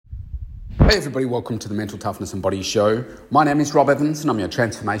Hey everybody, welcome to the Mental Toughness and Body Show. My name is Rob Evans and I'm your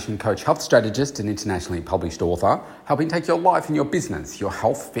transformation coach, health strategist and internationally published author, helping take your life and your business, your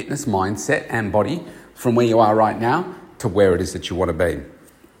health, fitness, mindset and body from where you are right now to where it is that you want to be.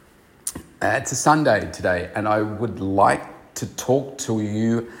 It's a Sunday today and I would like to talk to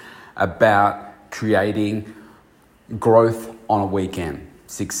you about creating growth on a weekend,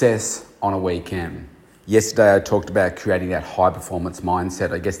 success on a weekend. Yesterday I talked about creating that high performance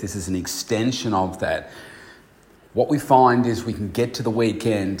mindset. I guess this is an extension of that. What we find is we can get to the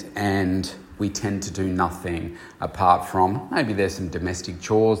weekend and we tend to do nothing apart from maybe there's some domestic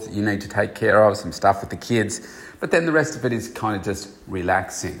chores that you need to take care of, some stuff with the kids, but then the rest of it is kind of just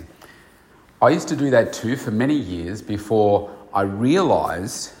relaxing. I used to do that too for many years before I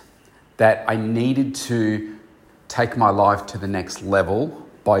realized that I needed to take my life to the next level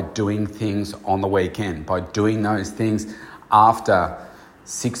by doing things on the weekend, by doing those things after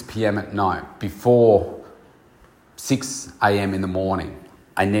 6 p.m. at night, before 6 a.m. in the morning.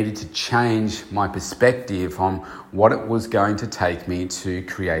 I needed to change my perspective on what it was going to take me to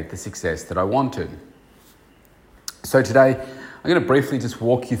create the success that I wanted. So today, I'm going to briefly just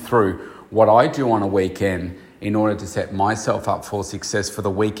walk you through what I do on a weekend in order to set myself up for success for the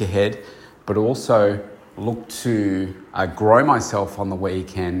week ahead, but also look to grow myself on the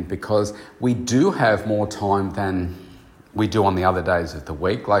weekend because we do have more time than we do on the other days of the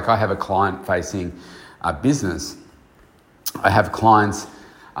week. Like I have a client-facing business. I have clients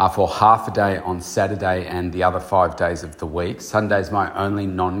for half a day on Saturday and the other 5 days of the week. Sunday's my only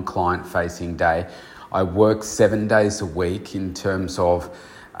non-client-facing day. I work 7 days a week in terms of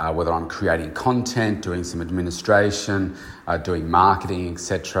whether I'm creating content, doing some administration, doing marketing,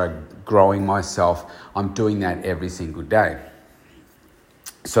 etc., growing myself. I'm doing that every single day.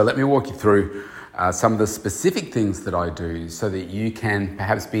 So let me walk you through some of the specific things that I do so that you can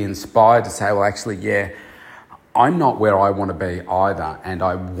perhaps be inspired to say, well, actually, yeah, I'm not where I want to be either, and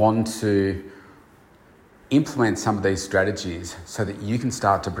I want to implement some of these strategies so that you can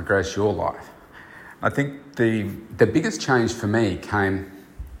start to progress your life. I think the biggest change for me came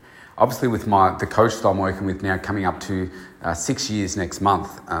obviously with the coach that I'm working with now, coming up to 6 years next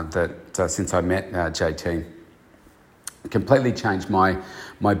month since I met JT. It completely changed my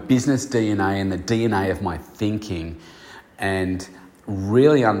business DNA and the DNA of my thinking, and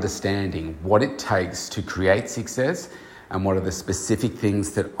really understanding what it takes to create success and what are the specific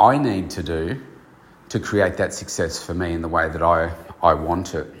things that I need to do to create that success for me in the way that I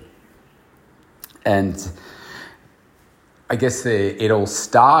want it. And I guess it all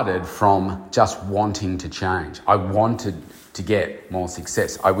started from just wanting to change. I wanted to get more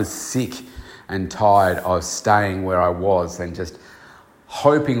success. I was sick and tired of staying where I was and just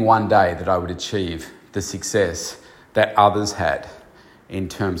hoping one day that I would achieve the success that others had in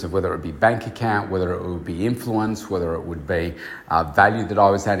terms of whether it be bank account, whether it would be influence, whether it would be value that I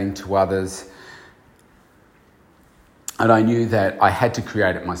was adding to others. And I knew that I had to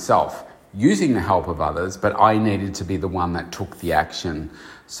create it myself, using the help of others, but I needed to be the one that took the action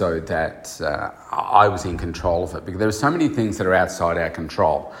so that I was in control of it, because there are so many things that are outside our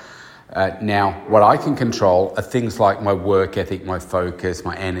control. Now, what I can control are things like my work ethic, my focus,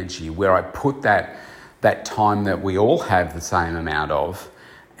 my energy, where I put that time that we all have the same amount of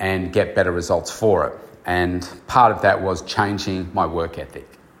and get better results for it. And part of that was changing my work ethic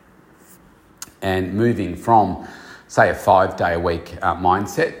and moving from, say, a 5-day-a-week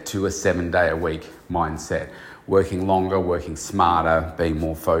mindset to a 7-day-a-week mindset, working longer, working smarter, being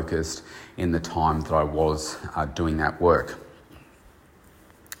more focused in the time that I was doing that work.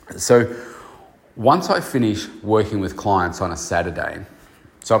 So once I finish working with clients on a Saturday,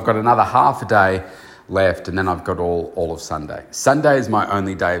 so I've got another half a day left and then I've got all of Sunday. Sunday is my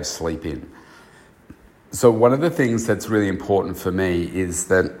only day of sleep in. So one of the things that's really important for me is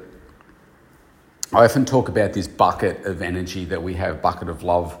that I often talk about this bucket of energy that we have, bucket of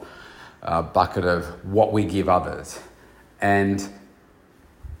love, bucket of what we give others. And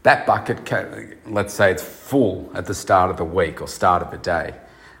that bucket, let's say it's full at the start of the week or start of the day.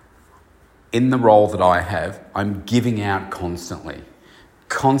 In the role that I have, I'm giving out constantly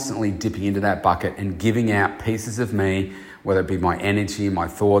dipping into that bucket and giving out pieces of me, whether it be my energy, my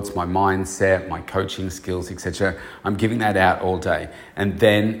thoughts, my mindset, my coaching skills, etc. I'm giving that out all day. And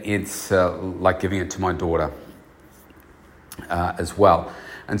then it's like giving it to my daughter as well.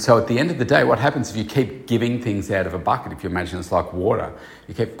 And so at the end of the day, what happens if you keep giving things out of a bucket? If you imagine it's like water,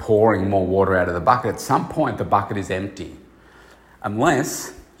 you keep pouring more water out of the bucket. At some point, the bucket is empty.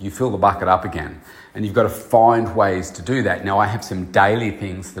 Unless you fill the bucket up again. And you've got to find ways to do that. Now, I have some daily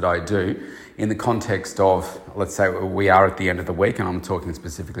things that I do in the context of, let's say we are at the end of the week, and I'm talking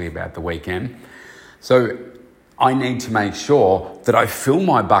specifically about the weekend. So I need to make sure that I fill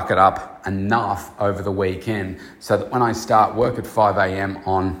my bucket up enough over the weekend so that when I start work at 5 a.m.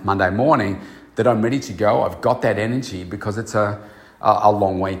 on Monday morning, that I'm ready to go. I've got that energy because it's a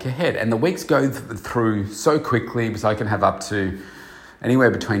long week ahead. And the weeks go through so quickly because I can have up to anywhere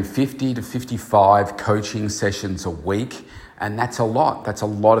between 50 to 55 coaching sessions a week. And that's a lot. That's a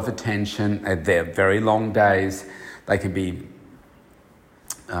lot of attention. They're very long days. They can be,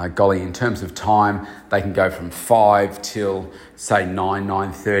 in terms of time, they can go from 5 till, say,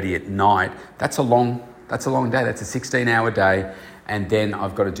 9:30 at night. That's a long day. That's a 16-hour day. And then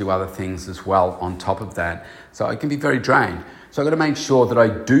I've got to do other things as well on top of that. So I can be very drained. So I've got to make sure that I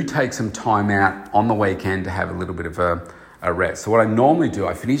do take some time out on the weekend to have a little bit of a rest. So what I normally do,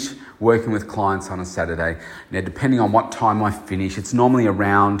 I finish working with clients on a Saturday. Now, depending on what time I finish, it's normally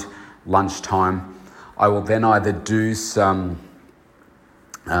around lunchtime. I will then either do some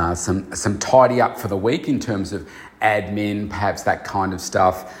tidy up for the week in terms of admin, perhaps that kind of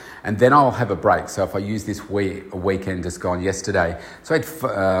stuff. And then I'll have a break. So if I use this weekend just gone yesterday, so I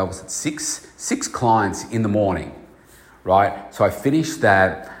had six clients in the morning, right? So I finished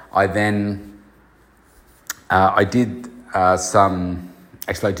that. I then I did some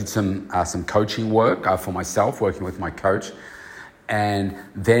coaching work for myself, working with my coach. And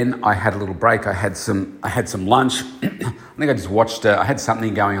then I had a little break. I had some lunch. I think I just watched. I had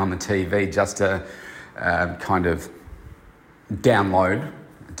something going on the TV just to kind of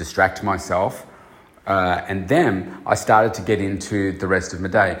distract myself. And then I started to get into the rest of my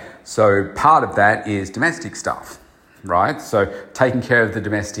day. So part of that is domestic stuff, right? So taking care of the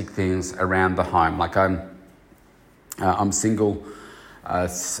domestic things around the home. Like I'm single. A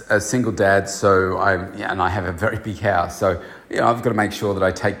single dad, so I have a very big house. So I've got to make sure that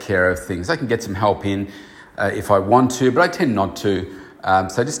I take care of things. I can get some help in if I want to, but I tend not to.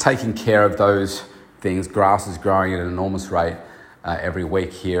 So just taking care of those things. Grass is growing at an enormous rate every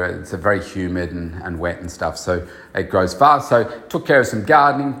week here. It's very humid and wet and stuff, so it grows fast. So took care of some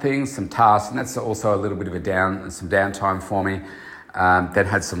gardening things, some tasks, and that's also a little bit of some downtime for me. Then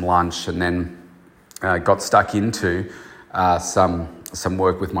had some lunch, and then got stuck into some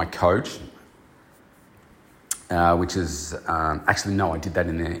work with my coach, which is I did that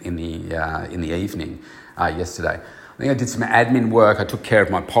in the evening yesterday. I think I did some admin work. I took care of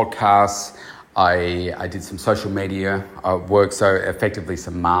my podcasts. I did some social media work, so effectively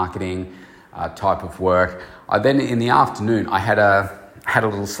some marketing type of work. Then in the afternoon, I had a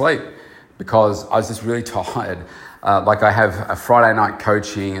little sleep because I was just really tired. I have a Friday night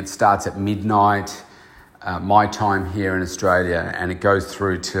coaching. It starts at midnight. My time here in Australia, and it went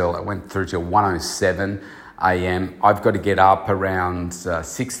through till 1:07 a.m. I've got to get up around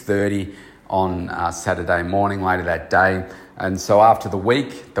 6:30 on Saturday morning later that day, and so after the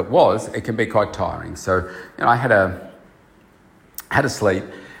week it can be quite tiring. So I had a sleep,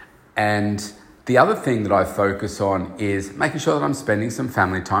 and the other thing that I focus on is making sure that I'm spending some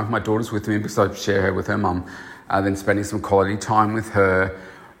family time. My daughter's with me because I share her with her mum. Then spending some quality time with her.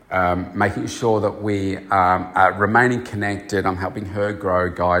 Making sure that we are remaining connected. I'm helping her grow,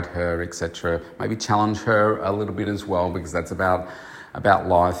 guide her, etc. Maybe challenge her a little bit as well, because that's about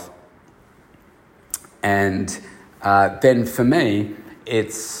life. And then for me,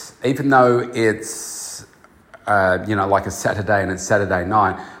 it's, even though it's like a Saturday and it's Saturday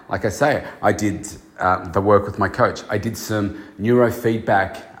night, like I say, I did the work with my coach. I did some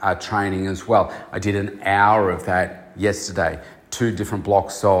neurofeedback training as well. I did an hour of that yesterday. 2 different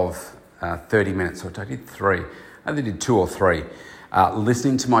blocks of 30 minutes, or I did 3. I think I did 2 or 3.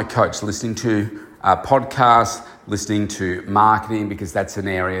 Listening to my coach, listening to podcasts, listening to marketing, because that's an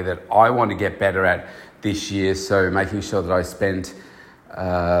area that I want to get better at this year. So making sure that I spent,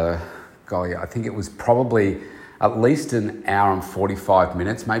 I think it was probably at least an hour and 45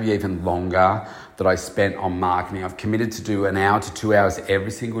 minutes, maybe even longer, that I spent on marketing. I've committed to do an hour to 2 hours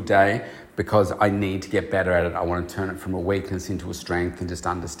every single day, because I need to get better at it. I want to turn it from a weakness into a strength and just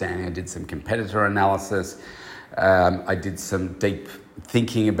understanding. I did some competitor analysis. I did some deep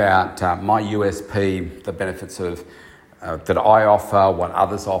thinking about my USP, the benefits of that I offer, what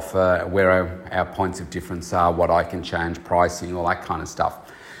others offer, where our points of difference are, what I can change, pricing, all that kind of stuff.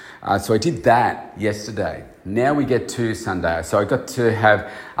 So I did that yesterday. Now we get to Sunday. So I got to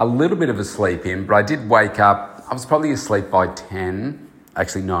have a little bit of a sleep in, but I did wake up. I was probably asleep by 10.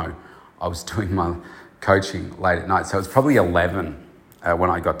 Actually, no. I was doing my coaching late at night, so it was probably 11 when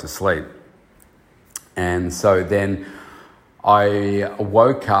I got to sleep. And so then I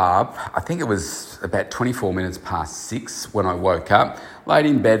woke up, I think it was about 24 minutes past 6 when I woke up, laid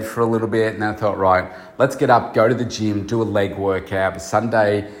in bed for a little bit, and then I thought, right, let's get up, go to the gym, do a leg workout.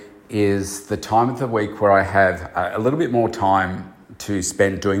 Sunday is the time of the week where I have a little bit more time to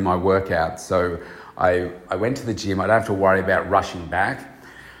spend doing my workout. So I went to the gym. I don't have to worry about rushing back.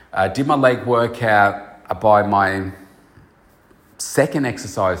 Did my leg workout. By my second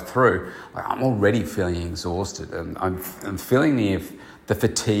exercise through, I'm already feeling exhausted, and I'm feeling the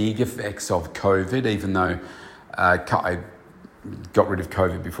fatigue effects of COVID, even though I got rid of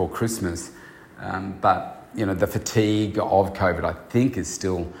COVID before Christmas. But the fatigue of COVID, I think, is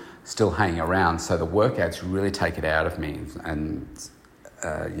still hanging around. So the workouts really take it out of me, and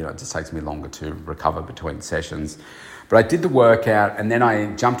it just takes me longer to recover between sessions. But I did the workout, and then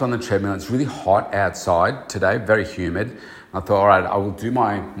I jumped on the treadmill. It's really hot outside today, very humid. I thought, all right, I will do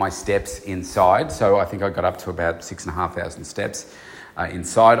my steps inside. So I think I got up to about 6,500 steps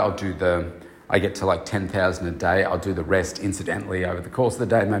inside. I get to like 10,000 a day. I'll do the rest incidentally over the course of the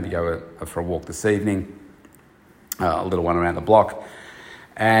day, maybe go for a walk this evening, a little one around the block.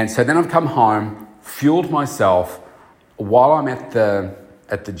 And so then I've come home, fueled myself while I'm at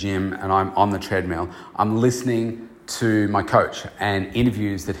the gym and I'm on the treadmill. I'm listening to my coach and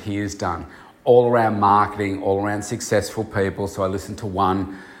interviews that he has done all around marketing, all around successful people. So I listened to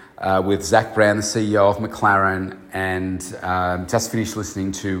one with Zach Brown, the CEO of McLaren, and just finished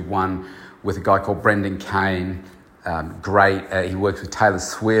listening to one with a guy called Brendan Kane. Great. He works with Taylor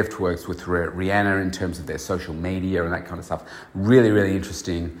Swift, works with Rihanna in terms of their social media and that kind of stuff. Really, really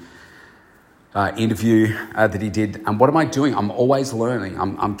interesting interview that he did. And what am I doing? I'm always learning.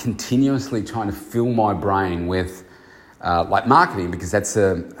 I'm continuously trying to fill my brain with marketing, because that's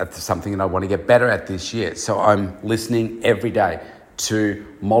something that I want to get better at this year. So I'm listening every day to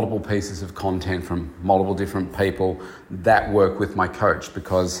multiple pieces of content from multiple different people that work with my coach,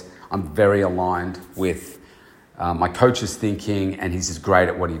 because I'm very aligned with my coach's thinking, and he's just great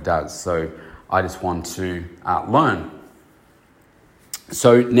at what he does. So I just want to learn.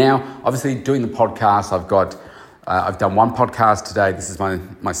 So now, obviously, doing the podcast, I've done one podcast today. This is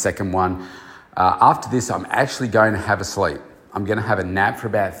my second one. After this, I'm actually going to have a sleep. I'm going to have a nap for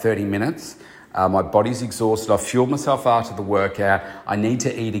about 30 minutes. My body's exhausted. I've fueled myself after the workout. I need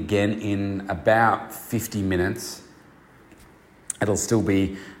to eat again in about 50 minutes. It'll still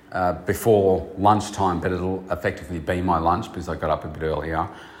be before lunchtime, but it'll effectively be my lunch because I got up a bit earlier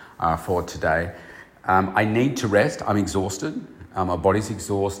for today. I need to rest. I'm exhausted. My body's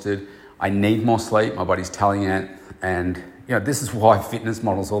exhausted. I need more sleep. My body's telling it. And this is why fitness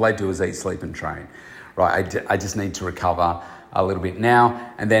models, all they do is eat, sleep and train, right? I just need to recover a little bit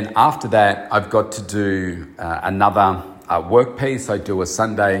now. And then after that, I've got to do another work piece. I do a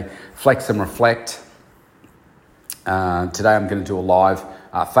Sunday Flex and Reflect. Today I'm going to do a live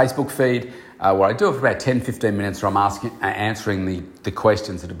Facebook feed where I do it for about 10-15 minutes, where I'm answering the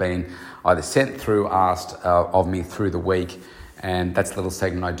questions that have been either sent through, asked of me through the week. And that's a little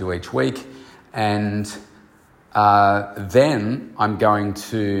segment I do each week. And then I'm going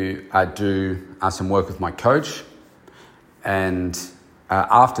to do some work with my coach. And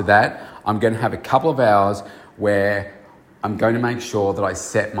after that, I'm going to have a couple of hours where I'm going to make sure that I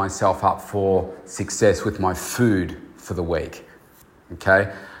set myself up for success with my food for the week.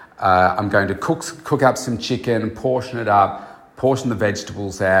 Okay? I'm going to cook up some chicken, portion it up, portion the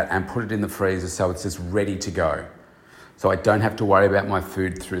vegetables out, and put it in the freezer so it's just ready to go. So I don't have to worry about my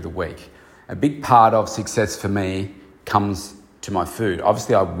food through the week. A big part of success for me comes to my food.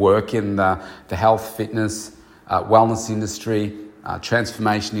 Obviously, I work in the health, fitness, wellness industry,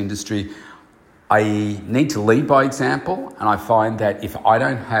 transformation industry. I need to lead by example, and I find that if I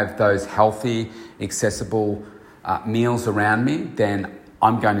don't have those healthy, accessible meals around me, then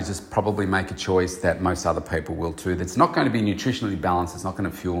I'm going to just probably make a choice that most other people will too. That's not going to be nutritionally balanced. It's not going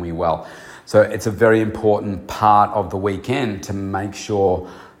to fuel me well. So it's a very important part of the weekend to make sure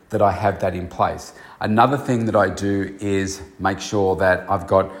that I have that in place. Another thing that I do is make sure that I've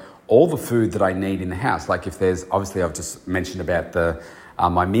got all the food that I need in the house. Like if there's, obviously I've just mentioned about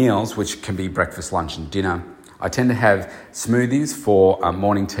my meals, which can be breakfast, lunch and dinner. I tend to have smoothies for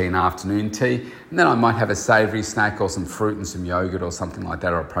morning tea and afternoon tea. And then I might have a savoury snack or some fruit and some yogurt or something like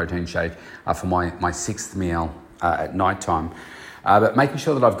that, or a protein shake for my sixth meal at night time. But making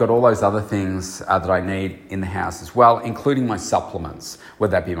sure that I've got all those other things that I need in the house as well, including my supplements,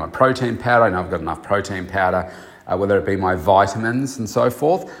 whether that be my protein powder. I know I've got enough protein powder, whether it be my vitamins and so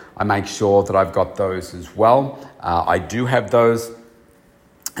forth. I make sure that I've got those as well. I do have those.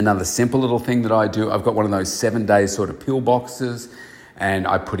 Another simple little thing that I do, I've got one of those 7-day sort of pill boxes, and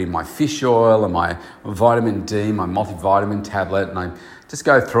I put in my fish oil and my vitamin D, my multivitamin tablet, and I just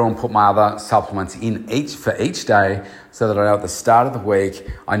go through and put my other supplements in for each day so that I know at the start of the week,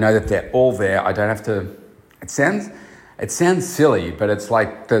 I know that they're all there. I don't have to, it sounds silly, but it's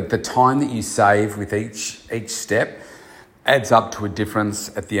like the time that you save with each step adds up to a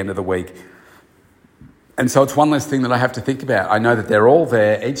difference at the end of the week. And so it's one less thing that I have to think about. I know that they're all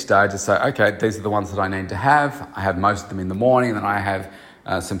there each day. I just say, okay, these are the ones that I need to have. I have most of them in the morning, and then I have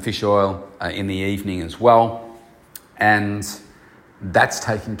some fish oil in the evening as well. And that's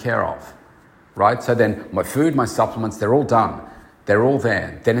taken care of, right? So then my food, my supplements, they're all done. They're all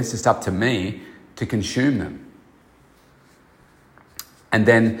there. Then it's just up to me to consume them. And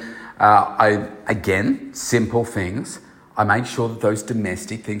then simple things. I make sure that those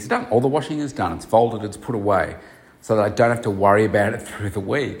domestic things are done. All the washing is done. It's folded, it's put away, so that I don't have to worry about it through the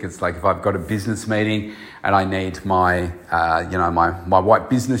week. It's like if I've got a business meeting and I need my white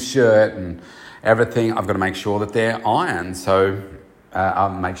business shirt and everything, I've got to make sure that they're ironed. So I'll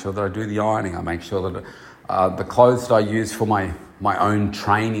make sure that I do the ironing. I make sure that the clothes that I use for my own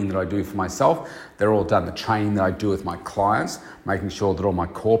training that I do for myself, they're all done. The training that I do with my clients, making sure that all my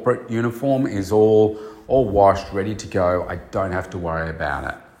corporate uniform is all washed, ready to go. I don't have to worry about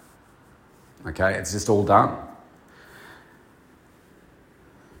it. Okay, it's just all done.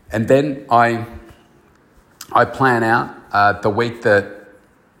 And then I plan out the week that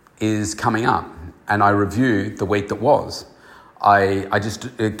is coming up, and I review the week that was. I just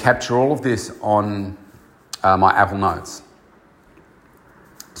capture all of this on my Apple Notes.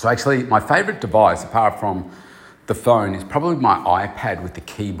 So actually, my favourite device, apart from the phone, is probably my iPad with the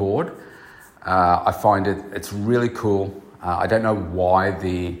keyboard. I find it's really cool. I don't know why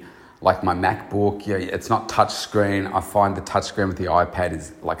my MacBook, it's not touch screen. I find the touch screen with the iPad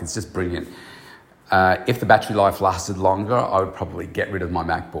it's just brilliant. If the battery life lasted longer, I would probably get rid of my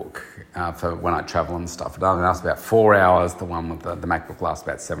MacBook for when I travel and stuff. It only lasts about 4 hours. The one with the MacBook lasts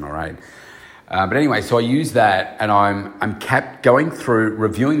about 7 or 8. But anyway, so I use that, and I'm kept going through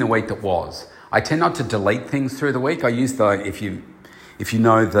reviewing the week that was. I tend not to delete things through the week. I use if you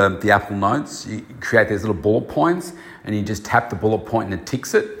know the Apple Notes, you create these little bullet points, and you just tap the bullet point and it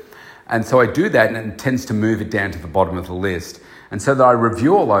ticks it. And so I do that, and it tends to move it down to the bottom of the list. And so that I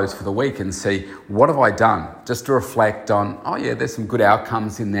review all those for the week and see, what have I done? Just to reflect on, there's some good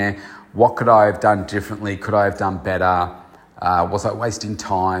outcomes in there. What could I have done differently? Could I have done better? Was I wasting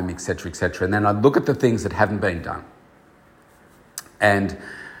time, etc., etc.? And then I look at the things that haven't been done. And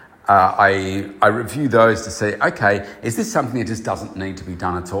I review those to see, okay, is this something that just doesn't need to be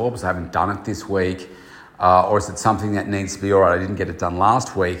done at all because I haven't done it this week? Or is it something that needs to be, all right, I didn't get it done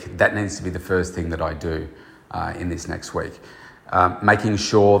last week. That needs to be the first thing that I do in this next week. Making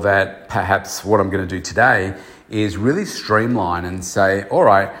sure that perhaps what I'm going to do today is really streamline and say, all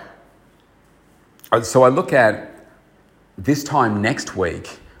right, so I look at this time next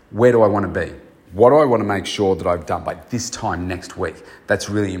week, where do I want to be? What do I want to make sure that I've done by this time next week? That's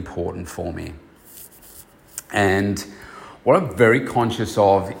really important for me. And what I'm very conscious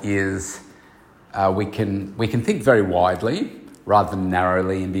of is we can think very widely rather than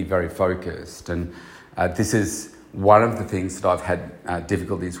narrowly and be very focused. And this is one of the things that I've had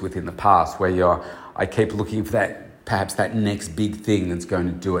difficulties with in the past, where I keep looking for that next big thing that's going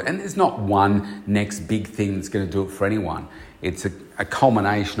to do it. And there's not one next big thing that's going to do it for anyone. It's a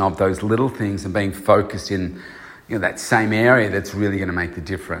culmination of those little things and being focused in that same area that's really going to make the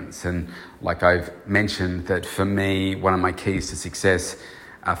difference. And like I've mentioned, that for me, one of my keys to success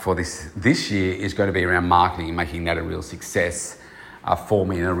for this year is going to be around marketing and making that a real success for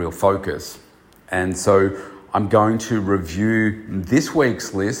me and a real focus. And so I'm going to review this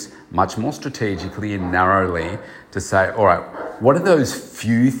week's list much more strategically and narrowly to say, all right, what are those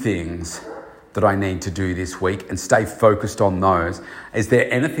few things that I need to do this week, and stay focused on those? Is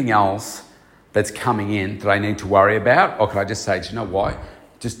there anything else that's coming in that I need to worry about? Or can I just say, do you know what?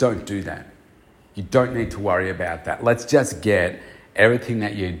 Just don't do that. You don't need to worry about that. Let's just get everything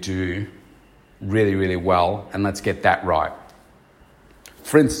that you do really, really well, and let's get that right.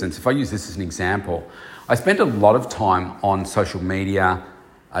 For instance, if I use this as an example, I spend a lot of time on social media,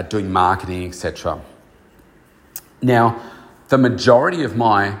 doing marketing, etc. Now, the majority of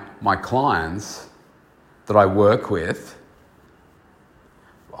my clients that I work with,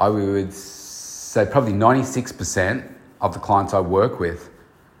 I would say probably 96% of the clients I work with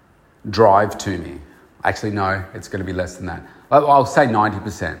drive to me. Actually, no, it's going to be less than that. I'll say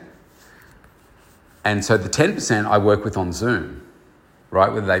 90%. And so the 10% I work with on Zoom,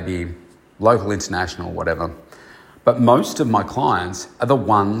 right? Whether they be local, international, whatever. But most of my clients are the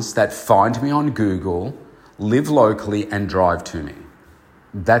ones that find me on Google, live locally, and drive to me.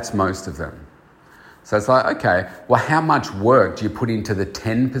 That's most of them. So it's like, okay, well, how much work do you put into the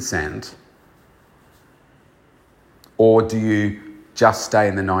 10%? Or do you just stay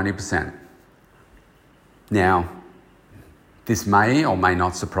in the 90%? Now, this may or may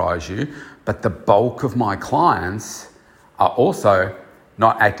not surprise you, but the bulk of my clients are also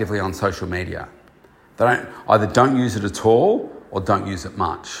not actively on social media. They either don't use it at all or don't use it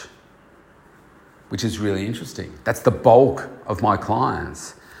much, which is really interesting. That's the bulk of my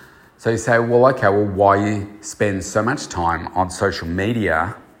clients. So you say, well, okay, well, why you spend so much time on social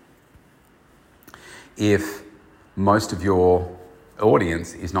media if most of your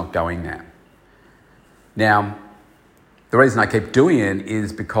audience is not going there? Now, the reason I keep doing it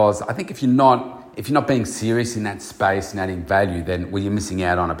is because I think if you're not being serious in that space and adding value, then you're missing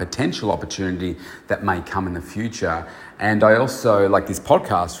out on a potential opportunity that may come in the future. And I also, like this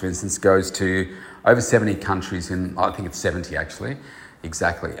podcast, for instance, goes to over 70 countries I think it's 70 actually,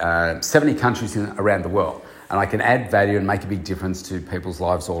 exactly, 70 countries around the world. And I can add value and make a big difference to people's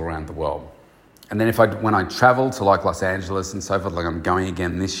lives all around the world. And then when I travel to like Los Angeles and so forth, like I'm going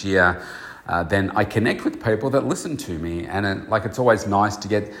again this year, then I connect with people that listen to me. And it's always nice to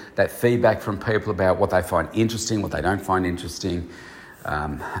get that feedback from people about what they find interesting, what they don't find interesting,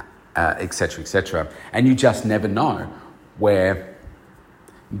 et cetera, et cetera. And you just never know where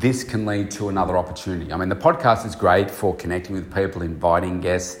this can lead to another opportunity. I mean, the podcast is great for connecting with people, inviting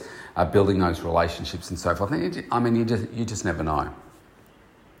guests, building those relationships and so forth. I mean, you just never know.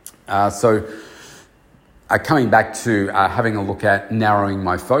 So coming back to having a look at narrowing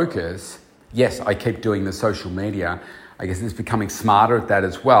my focus, yes, I keep doing the social media. I guess it's becoming smarter at that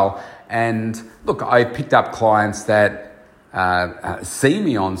as well. And look, I picked up clients that see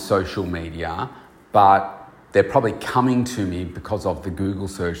me on social media, but they're probably coming to me because of the Google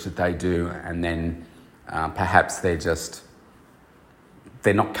search that they do. And then perhaps they're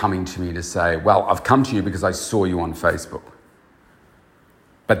not coming to me to say, well, I've come to you because I saw you on Facebook.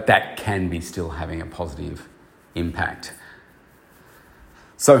 But that can be still having a positive impact.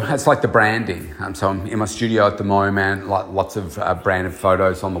 So it's like the branding. So I'm in my studio at the moment, lots of branded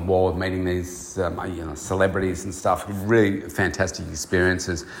photos on the wall of meeting these celebrities and stuff. Really fantastic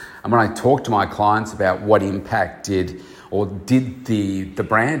experiences. And when I talk to my clients about what impact did the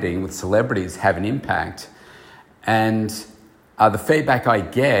branding with celebrities have an impact, and the feedback I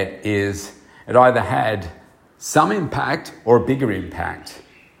get is it either had some impact or a bigger impact.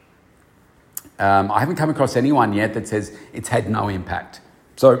 I haven't come across anyone yet that says it's had no impact.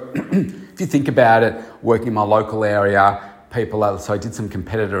 So if you think about it, working in my local area, so I did some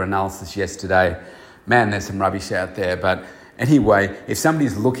competitor analysis yesterday. Man, there's some rubbish out there. But anyway, if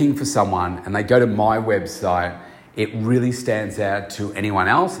somebody's looking for someone and they go to my website, it really stands out to anyone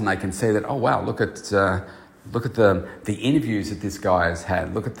else, and they can see that, oh wow, look at the interviews that this guy has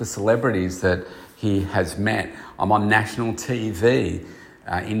had. Look at the celebrities that he has met. I'm on national TV,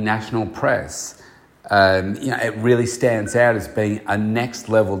 in national press. It really stands out as being a next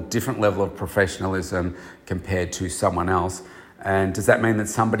level, different level of professionalism compared to someone else. And does that mean that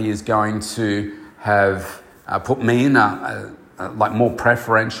somebody is going to have put me in more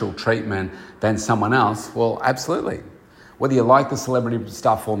preferential treatment than someone else? Well, absolutely. Whether you like the celebrity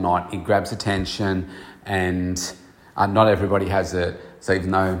stuff or not, it grabs attention, and not everybody has it. So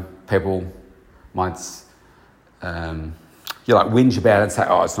even though people might whinge about it and say,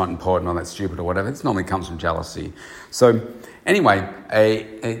 oh, it's not important or that's stupid or whatever, it normally comes from jealousy. So anyway,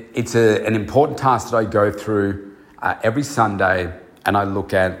 it's an important task that I go through every Sunday, and I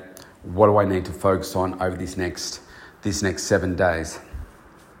look at what do I need to focus on over this next 7 days.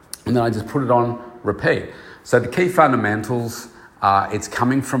 And then I just put it on repeat. So the key fundamentals, it's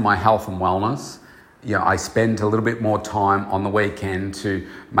coming from my health and wellness. I spend a little bit more time on the weekend to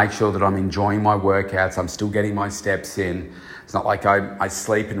make sure that I'm enjoying my workouts. I'm still getting my steps in. It's not like I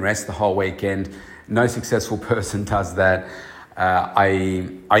sleep and rest the whole weekend. No successful person does that.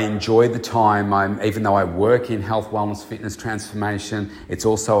 I enjoy the time. Even though I work in health, wellness, fitness, transformation, it's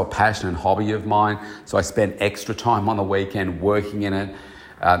also a passion and hobby of mine. So I spend extra time on the weekend working in it.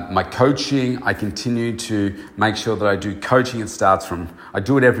 My coaching, I continue to make sure that I do coaching. I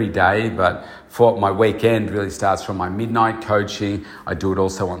do it every day, but for my weekend really starts from my midnight coaching. I do it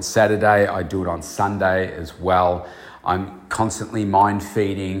also on Saturday. I do it on Sunday as well. I'm constantly mind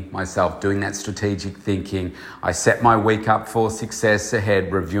feeding myself, doing that strategic thinking. I set my week up for success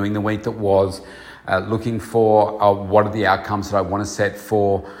ahead, reviewing the week that was, looking for what are the outcomes that I want to set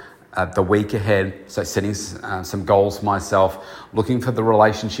for the week ahead. So setting some goals for myself, looking for the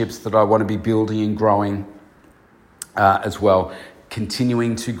relationships that I want to be building and growing as well,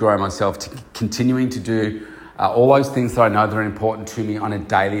 continuing to grow myself, continuing to do All those things that I know that are important to me on a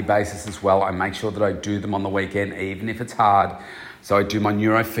daily basis as well, I make sure that I do them on the weekend, even if it's hard. So I do my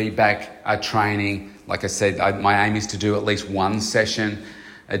neurofeedback training. Like I said, my aim is to do at least one session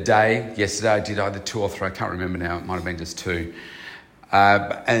a day. Yesterday I did either 2 or 3, I can't remember now, it might have been just 2.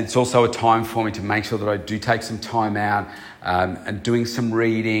 And it's also a time for me to make sure that I do take some time out and doing some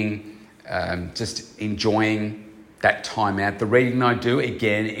reading, just enjoying that time out. The reading I do,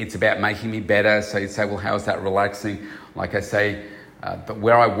 again, it's about making me better. So you'd say, well, how is that relaxing? Like I say, but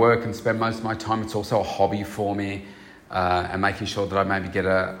where I work and spend most of my time, it's also a hobby for me, and making sure that I maybe get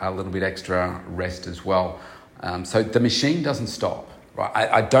a little bit extra rest as well. So the machine doesn't stop, right?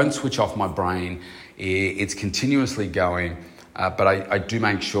 I don't switch off my brain. It's continuously going, but I do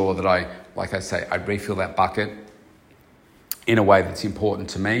make sure that I refill that bucket in a way that's important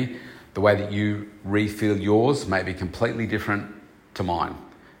to me. The way that you refill yours may be completely different to mine.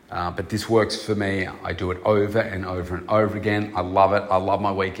 But this works for me. I do it over and over and over again. I love it. I love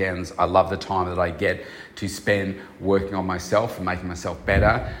my weekends. I love the time that I get to spend working on myself and making myself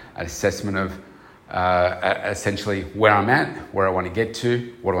better. An assessment of essentially where I'm at, where I want to get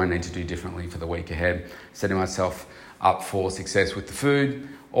to, what do I need to do differently for the week ahead, setting myself up for success with the food,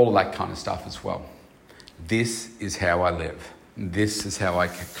 all of that kind of stuff as well. This is how I live. This is how I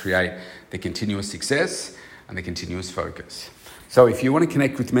create the continuous success and the continuous focus. So if you want to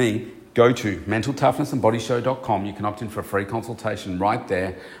connect with me, go to mentaltoughnessandbodyshow.com. You can opt in for a free consultation right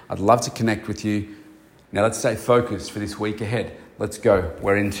there. I'd love to connect with you. Now let's stay focused for this week ahead. Let's go.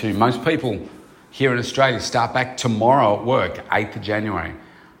 We're into, most people here in Australia start back tomorrow at work, 8th of January.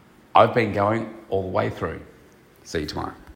 I've been going all the way through. See you tomorrow.